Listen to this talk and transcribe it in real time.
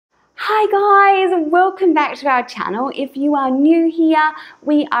Hi guys, welcome back to our channel. If you are new here,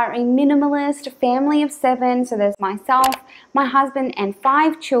 we are a minimalist family of 7. So there's myself, my husband and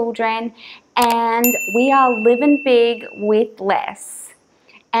 5 children, and we are living big with less.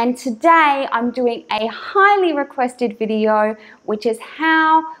 And today I'm doing a highly requested video, which is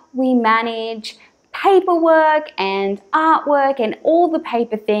how we manage paperwork and artwork and all the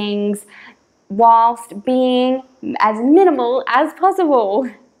paper things whilst being as minimal as possible.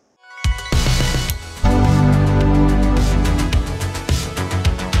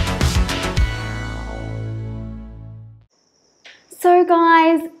 So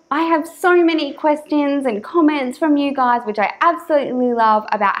guys, I have so many questions and comments from you guys, which I absolutely love,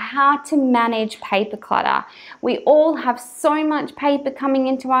 about how to manage paper clutter. We all have so much paper coming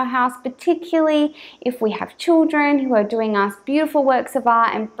into our house, particularly if we have children who are doing us beautiful works of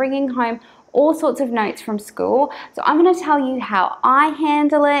art and bringing home all sorts of notes from school. So I'm going to tell you how I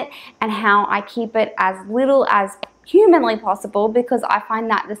handle it and how I keep it as little as humanly possible, because I find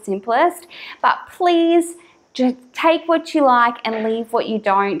that the simplest. But please, just take what you like and leave what you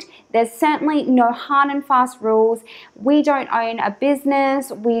don't. There's certainly no hard and fast rules. We don't own a business.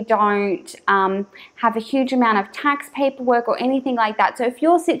 We don't have a huge amount of tax paperwork or anything like that. So if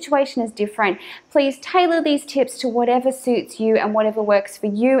your situation is different, please tailor these tips to whatever suits you and whatever works for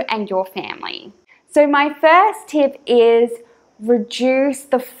you and your family. So my first tip is reduce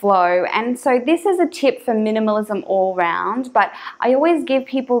the flow. And so this is a tip for minimalism all round, but I always give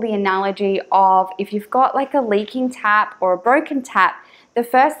people the analogy of, if you've got like a leaking tap or a broken tap, the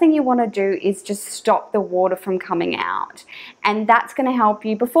first thing you want to do is just stop the water from coming out. And that's going to help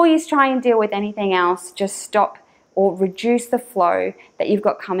you, before you try and deal with anything else, just stop or reduce the flow that you've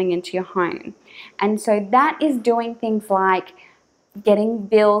got coming into your home. And so that is doing things like getting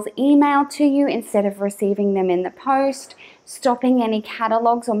bills emailed to you instead of receiving them in the post, stopping any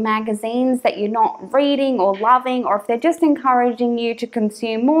catalogs or magazines that you're not reading or loving, or if they're just encouraging you to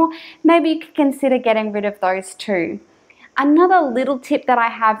consume more, maybe you could consider getting rid of those too. Another little tip that I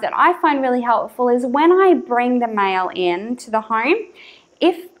have that I find really helpful is when I bring the mail in to the home,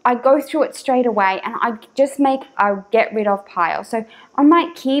 if I go through it straight away and I just make a get rid of pile. So I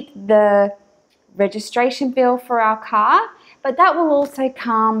might keep the registration bill for our car, but that will also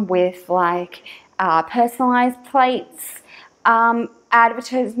come with like personalized plates,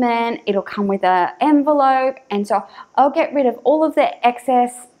 advertisement. It'll come with an envelope, and so I'll get rid of all of the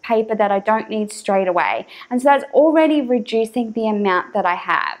excess paper that I don't need straight away, and so that's already reducing the amount that I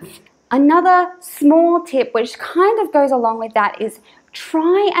have. Another small tip which kind of goes along with that is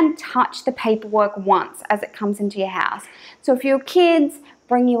try and touch the paperwork once as it comes into your house. So if your kids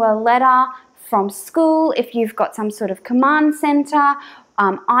bring you a letter from school, if you've got some sort of command center,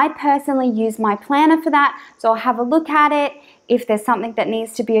 I personally use my planner for that. So I'll have a look at it. If there's something that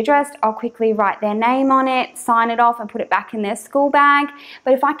needs to be addressed, I'll quickly write their name on it, sign it off and put it back in their school bag.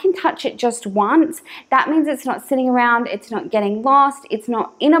 But if I can touch it just once, that means it's not sitting around, it's not getting lost, it's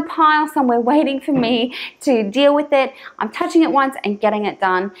not in a pile somewhere waiting for me to deal with it. I'm touching it once and getting it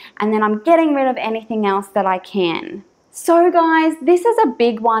done, and then I'm getting rid of anything else that I can. So guys, this is a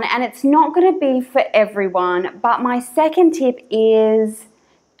big one and it's not going to be for everyone, but my second tip is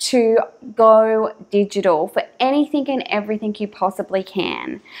to go digital for anything and everything you possibly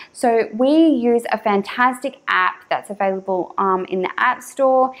can. So we use a fantastic app that's available in the App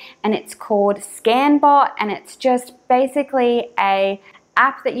Store, and it's called ScanBot, and it's just basically a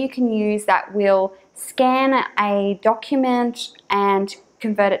app that you can use that will scan a document and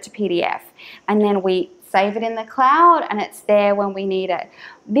convert it to PDF, and then we save it in the cloud and it's there when we need it.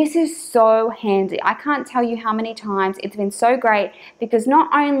 This is so handy. I can't tell you how many times it's been so great, because not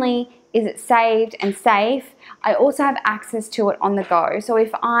only is it saved and safe, I also have access to it on the go. So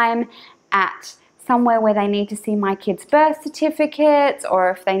if I'm at somewhere where they need to see my kids' birth certificates, or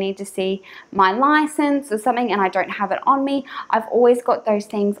if they need to see my license or something and I don't have it on me, I've always got those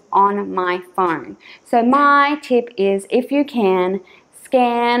things on my phone. So my tip is, if you can,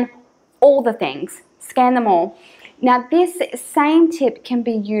 scan all the things. Scan them all. Now this same tip can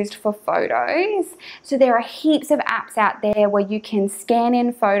be used for photos. So there are heaps of apps out there where you can scan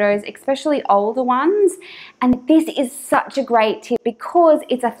in photos, especially older ones. And this is such a great tip because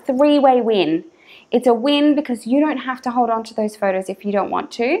it's a three-way win. It's a win because you don't have to hold on to those photos if you don't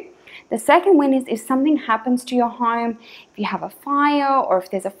want to. The second win is if something happens to your home, if you have a fire or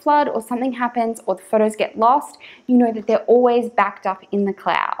if there's a flood or something happens or the photos get lost, you know that they're always backed up in the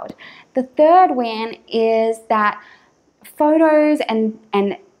cloud. The third win is that photos and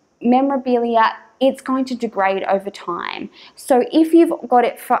memorabilia it's going to degrade over time. So if you've got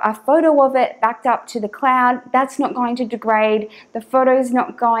it for a photo of it backed up to the cloud, that's not going to degrade. The photo's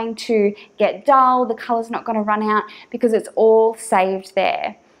not going to get dull, the color's not going to run out because it's all saved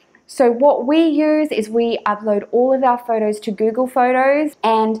there. So what we use is we upload all of our photos to Google Photos,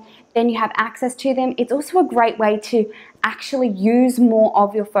 and then you have access to them. It's also a great way to actually use more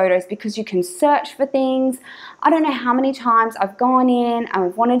of your photos because you can search for things. I don't know how many times I've gone in and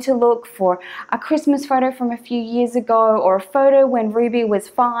I've wanted to look for a Christmas photo from a few years ago or a photo when Ruby was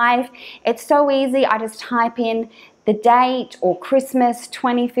 5. It's so easy. I just type in the date or Christmas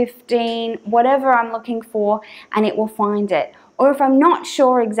 2015, whatever I'm looking for, and it will find it. Or if I'm not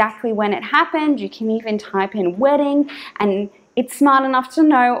sure exactly when it happened, you can even type in wedding, and it's smart enough to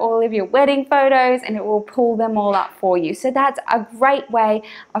know all of your wedding photos and it will pull them all up for you. So that's a great way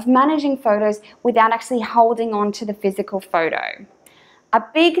of managing photos without actually holding on to the physical photo. A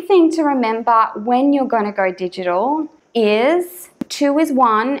big thing to remember when you're going to go digital is 2 is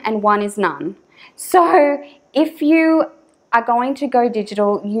 1 and 1 is none. So if you are going to go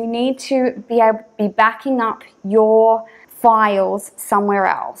digital, you need to be backing up your files somewhere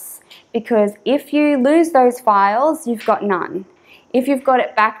else, because if you lose those files, you've got none. If you've got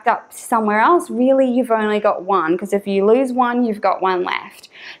it backed up somewhere else, really you've only got 1, because if you lose 1, you've got 1 left.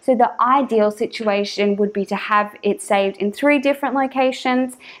 So the ideal situation would be to have it saved in 3 different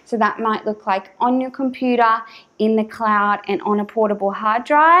locations. So that might look like on your computer, in the cloud, and on a portable hard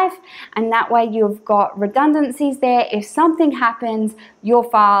drive. And that way you've got redundancies there. If something happens, your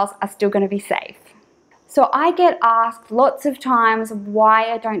files are still going to be safe. So I get asked lots of times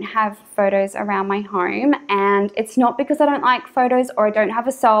why I don't have photos around my home, and it's not because I don't like photos or I don't have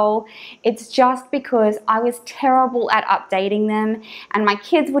a soul. It's just because I was terrible at updating them, and my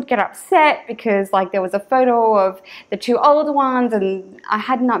kids would get upset because like there was a photo of the 2 older ones and I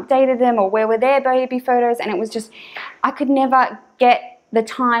hadn't updated them, or where were their baby photos, and it was just, I could never get the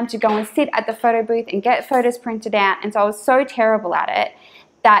time to go and sit at the photo booth and get photos printed out, and so I was so terrible at it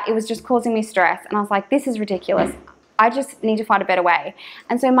that it was just causing me stress, and I was like, this is ridiculous. I just need to find a better way.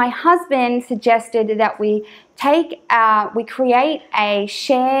 And so my husband suggested that we create a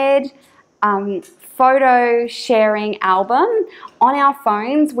shared photo sharing album on our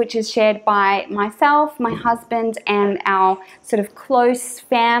phones, which is shared by myself, my husband, and our sort of close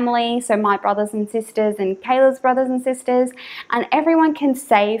family, so my brothers and sisters and Kayla's brothers and sisters, and everyone can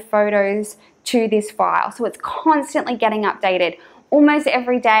save photos to this file. So it's constantly getting updated. Almost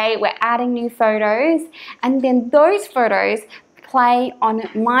every day we're adding new photos, and then those photos play on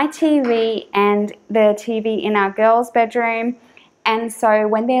my TV and the TV in our girls' bedroom. And so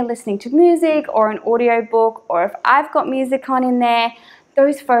when they're listening to music or an audio book, or if I've got music on in there,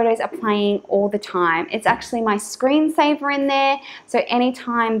 those photos are playing all the time. It's actually my screensaver in there, so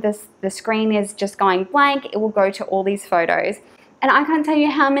anytime the screen is just going blank, it will go to all these photos. And I can't tell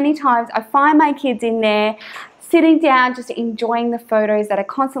you how many times I find my kids in there sitting down, just enjoying the photos that are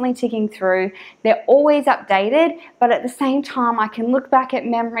constantly ticking through. They're always updated, but at the same time, I can look back at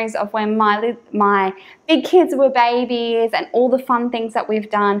memories of when my big kids were babies and all the fun things that we've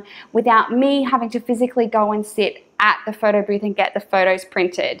done without me having to physically go and sit at the photo booth and get the photos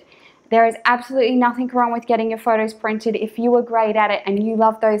printed. There is absolutely nothing wrong with getting your photos printed. If you are great at it and you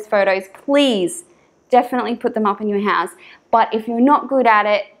love those photos, please definitely put them up in your house. But if you're not good at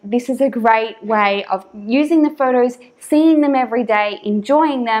it, this is a great way of using the photos, seeing them every day,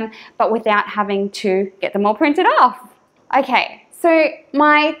 enjoying them, but without having to get them all printed off. Okay, so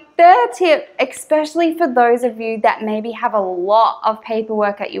my third tip, especially for those of you that maybe have a lot of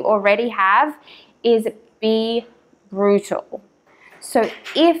paperwork that you already have, is be brutal. So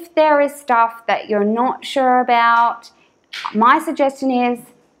if there is stuff that you're not sure about, my suggestion is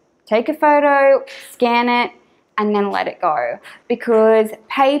take a photo, scan it, and then let it go, because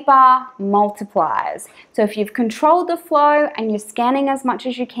paper multiplies. So if you've controlled the flow and you're scanning as much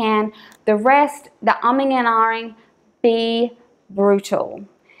as you can, the rest, the umming and ahhing, be brutal.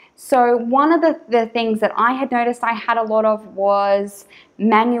 So one of the things that I had noticed I had a lot of was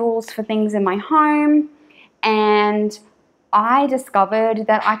manuals for things in my home, and I discovered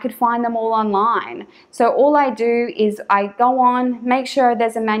that I could find them all online. So all I do is I go on, make sure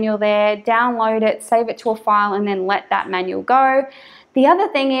there's a manual there, download it, save it to a file, and then let that manual go. The other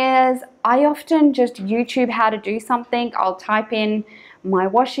thing is I often just YouTube how to do something. I'll type in my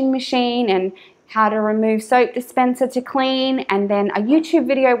washing machine and how to remove soap dispenser to clean, and then a YouTube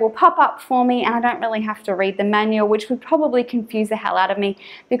video will pop up for me, and I don't really have to read the manual, which would probably confuse the hell out of me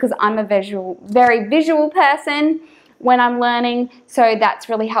because I'm a very visual person when I'm learning, so that's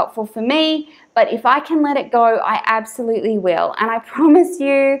really helpful for me. But if I can let it go, I absolutely will. And I promise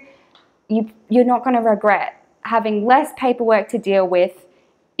you, you're not going to regret having less paperwork to deal with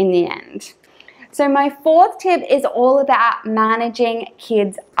in the end. So my fourth tip is all about managing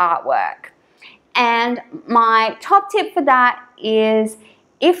kids' artwork. And my top tip for that is,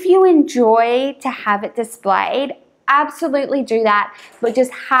 if you enjoy to have it displayed, absolutely do that, but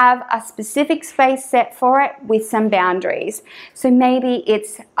just have a specific space set for it with some boundaries. So maybe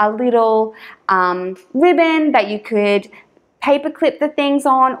it's a little ribbon that you could paper clip the things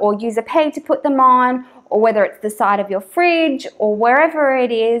on, or use a peg to put them on, or whether it's the side of your fridge or wherever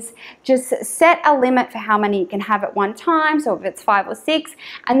it is, just set a limit for how many you can have at one time. So if it's 5 or 6,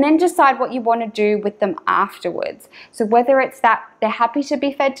 and then decide what you want to do with them afterwards. So whether it's that they're happy to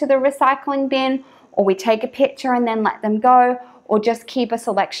be fed to the recycling bin, or we take a picture and then let them go, or just keep a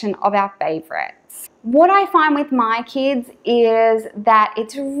selection of our favorites. What I find with my kids is that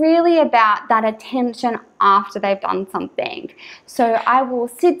it's really about that attention after they've done something. So I will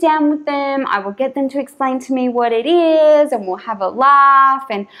sit down with them, I will get them to explain to me what it is, and we'll have a laugh,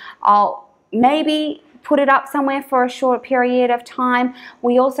 and I'll maybe put it up somewhere for a short period of time.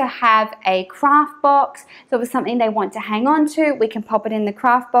 We also have a craft box, so if it's something they want to hang on to, we can pop it in the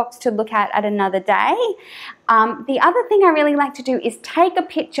craft box to look at another day. The other thing I really like to do is take a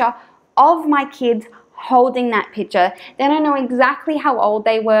picture of my kids holding that picture. Then I know exactly how old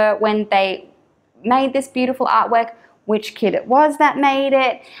they were when they made this beautiful artwork, which kid it was that made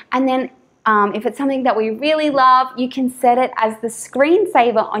it, and then if it's something that we really love, you can set it as the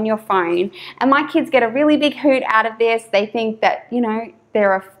screensaver on your phone. And my kids get a really big hoot out of this. They think that, you know,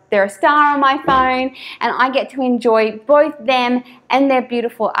 they're a star on my phone, and I get to enjoy both them and their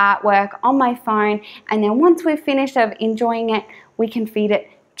beautiful artwork on my phone. And then once we've finished of enjoying it, we can feed it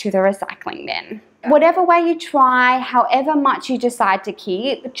to the recycling bin. Whatever way you try, however much you decide to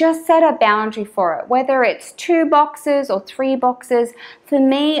keep, just set a boundary for it, whether it's 2 boxes or 3 boxes. For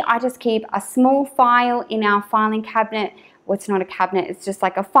me, I just keep a small file in our filing cabinet. Well, it's not a cabinet, it's just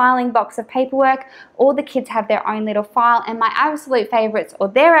like a filing box of paperwork. All the kids have their own little file, and my absolute favorites, or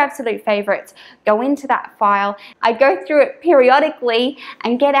their absolute favorites, go into that file. I go through it periodically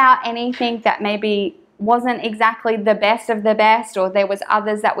and get out anything that maybe wasn't exactly the best of the best, or there was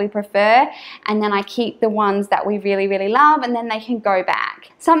others that we prefer, and then I keep the ones that we really, really love, and then they can go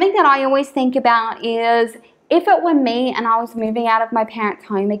back. Something that I always think about is, if it were me and I was moving out of my parents'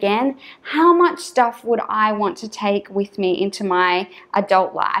 home again, how much stuff would I want to take with me into my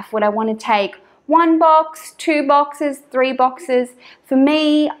adult life? Would I want to take 1 box, 2 boxes, 3 boxes? For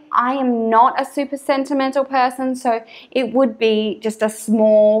me, I am not a super sentimental person, so it would be just a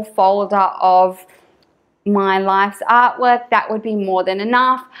small folder of my life's artwork. That would be more than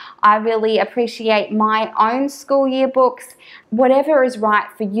enough. I really appreciate my own school yearbooks. Whatever is right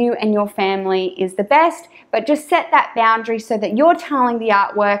for you and your family is the best, but just set that boundary so that you're telling the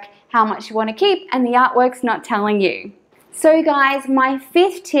artwork how much you want to keep and the artwork's not telling you. So guys, my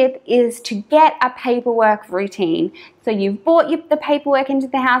 5th tip is to get a paperwork routine. So you've brought the paperwork into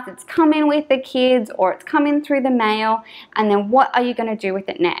the house, it's come in with the kids, or it's come in through the mail, and then what are you going to do with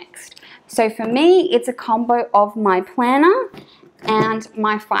it next? So for me, it's a combo of my planner and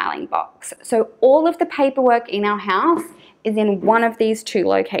my filing box. So all of the paperwork in our house is in one of these 2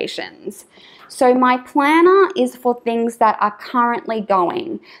 locations. So my planner is for things that are currently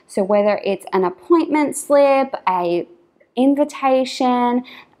going. So whether it's an appointment slip, a invitation,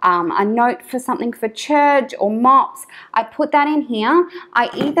 a note for something for church, or mops, I put that in here. I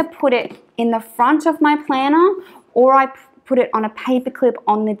either put it in the front of my planner, or I put it on a paper clip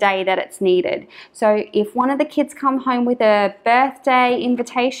on the day that it's needed. So if one of the kids come home with a birthday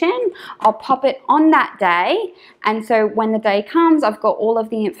invitation, I'll pop it on that day, and so when the day comes, I've got all of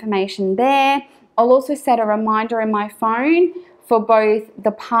the information there. I'll also set a reminder in my phone for both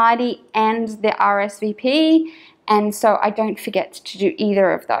the party and the RSVP, and so I don't forget to do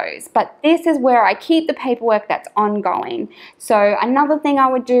either of those. But this is where I keep the paperwork that's ongoing. So another thing I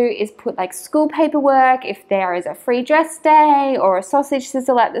would do is put like school paperwork. If there is a free dress day or a sausage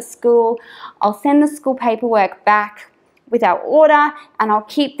sizzle at the school, I'll send the school paperwork back with our order, and I'll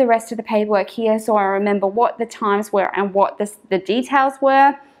keep the rest of the paperwork here so I remember what the times were and what the details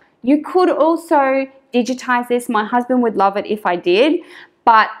were. You could also digitize this. My husband would love it if I did,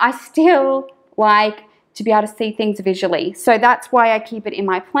 but I still like to be able to see things visually. So that's why I keep it in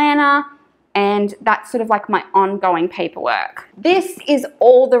my planner, and that's sort of like my ongoing paperwork. This is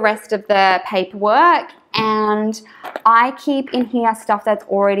all the rest of the paperwork, and I keep in here stuff that's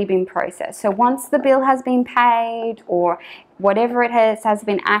already been processed. So once the bill has been paid or whatever it has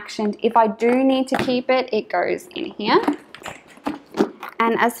been actioned, if I do need to keep it, it goes in here.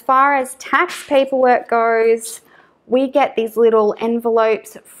 And as far as tax paperwork goes, we get these little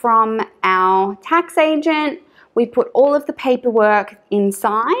envelopes from our tax agent. We put all of the paperwork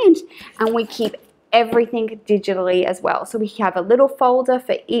inside and we keep everything digitally as well. So we have a little folder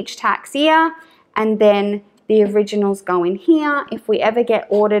for each tax year, and then the originals go in here. If we ever get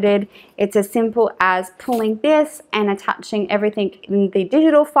audited, it's as simple as pulling this and attaching everything in the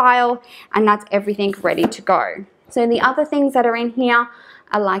digital file, and that's everything ready to go. So the other things that are in here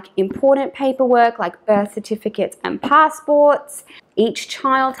are like important paperwork like birth certificates and passports. Each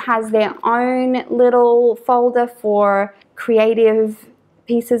child has their own little folder for creative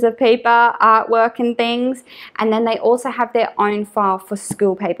pieces of paper, artwork and things, and then they also have their own file for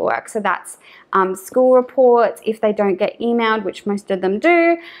school paperwork. So that's school reports if they don't get emailed, which most of them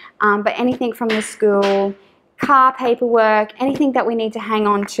do, but anything from the school, car paperwork, anything that we need to hang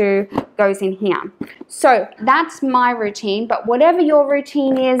on to goes in here. So that's my routine, but whatever your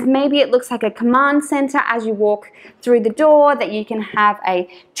routine is, maybe it looks like a command center as you walk through the door that you can have a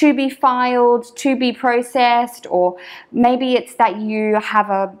to be filed, to be processed, or maybe it's that you have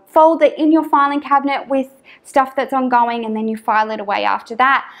a folder in your filing cabinet with stuff that's ongoing and then you file it away after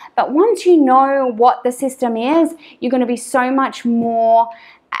that. But once you know what the system is, you're going to be so much more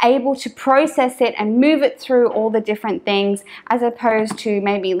able to process it and move it through all the different things, as opposed to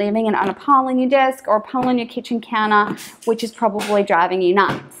maybe leaving it on a pile on your desk or a pile on your kitchen counter, which is probably driving you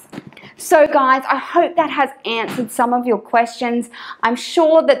nuts. So guys, I hope that has answered some of your questions. I'm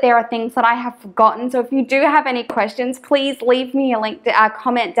sure that there are things that I have forgotten, so if you do have any questions, please leave me a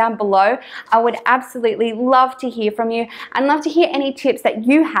comment down below. I would absolutely love to hear from you and love to hear any tips that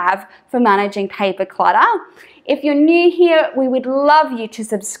you have for managing paper clutter. If you're new here, we would love you to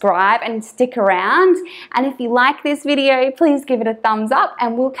subscribe and stick around. And if you like this video, please give it a thumbs up,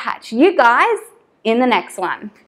 and we'll catch you guys in the next one.